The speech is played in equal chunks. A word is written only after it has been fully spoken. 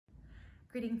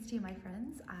Greetings to you, my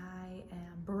friends. I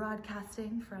am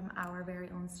broadcasting from our very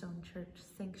own Stone Church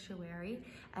sanctuary,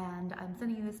 and I'm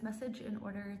sending you this message in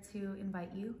order to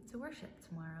invite you to worship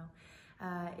tomorrow.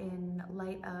 In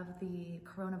light of the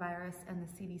coronavirus and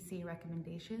the CDC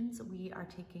recommendations, we are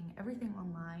taking everything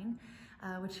online,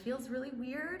 which feels really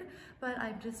weird, but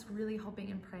I'm just really hoping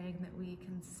and praying that we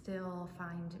can still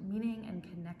find meaning and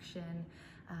connection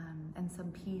and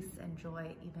some peace and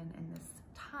joy even in this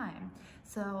time.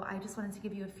 So I just wanted to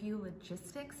give you a few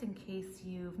logistics in case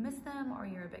you've missed them or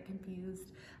you're a bit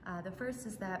confused. The first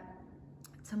is that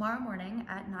tomorrow morning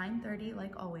at 9:30,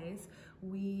 like always,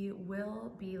 we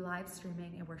will be live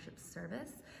streaming a worship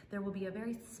service. There will be a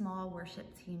very small worship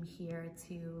team here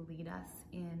to lead us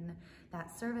in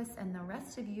that service, and the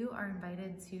rest of you are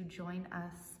invited to join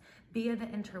us via the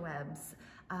interwebs.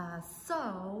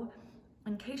 So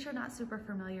in case you're not super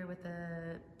familiar with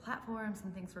the platforms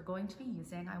and things we're going to be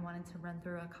using, I wanted to run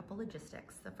through a couple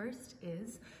logistics. The first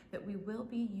is that we will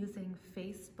be using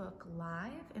Facebook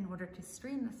Live in order to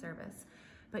stream the service,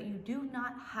 but you do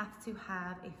not have to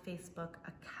have a Facebook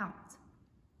account.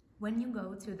 When you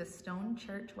go to the Stone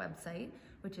Church website,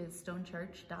 which is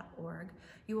stonechurch.org,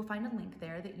 you will find a link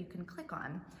there that you can click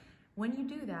on. When you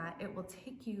do that, it will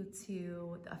take you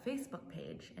to a Facebook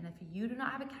page, and if you do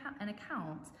not have an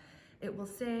account, it will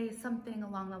say something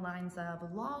along the lines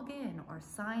of log in or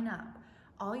sign up.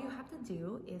 All you have to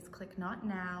do is click not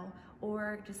now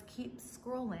or just keep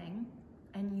scrolling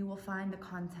and you will find the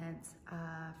content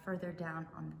further down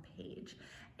on the page.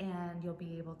 And you'll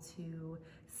be able to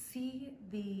see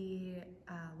the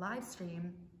live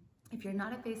stream. If you're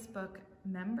not a Facebook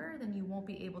member, then you won't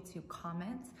be able to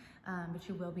comment, but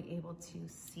you will be able to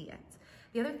see it.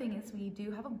 The other thing is we do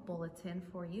have a bulletin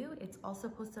for you. It's also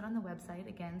posted on the website,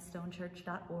 again,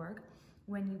 stonechurch.org.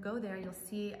 When you go there, you'll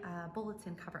see a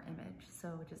bulletin cover image.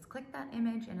 So just click that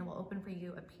image and it will open for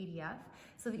you a PDF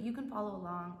so that you can follow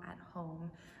along at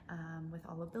home with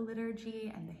all of the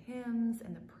liturgy and the hymns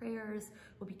and the prayers.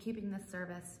 We'll be keeping this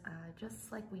service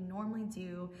just like we normally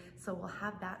do. So we'll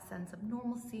have that sense of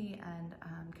normalcy and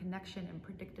connection and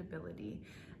predictability,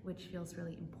 which feels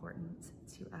really important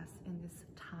to us in this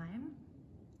time.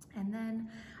 And then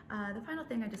the final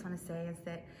thing I just want to say is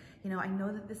that, I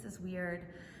know that this is weird.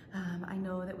 I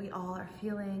know that we all are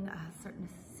feeling a certain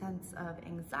sense of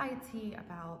anxiety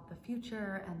about the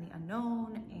future and the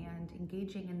unknown and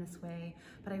engaging in this way,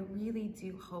 but I really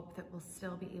do hope that we'll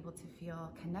still be able to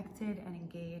feel connected and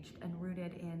engaged and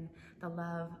rooted in the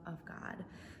love of God.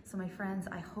 So my friends,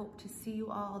 I hope to see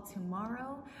you all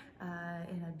tomorrow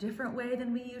in a different way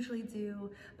than we usually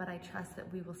do, but I trust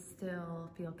that we will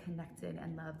still feel connected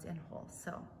and loved and whole.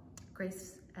 So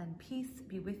grace and peace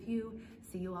be with you.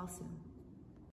 See you all soon.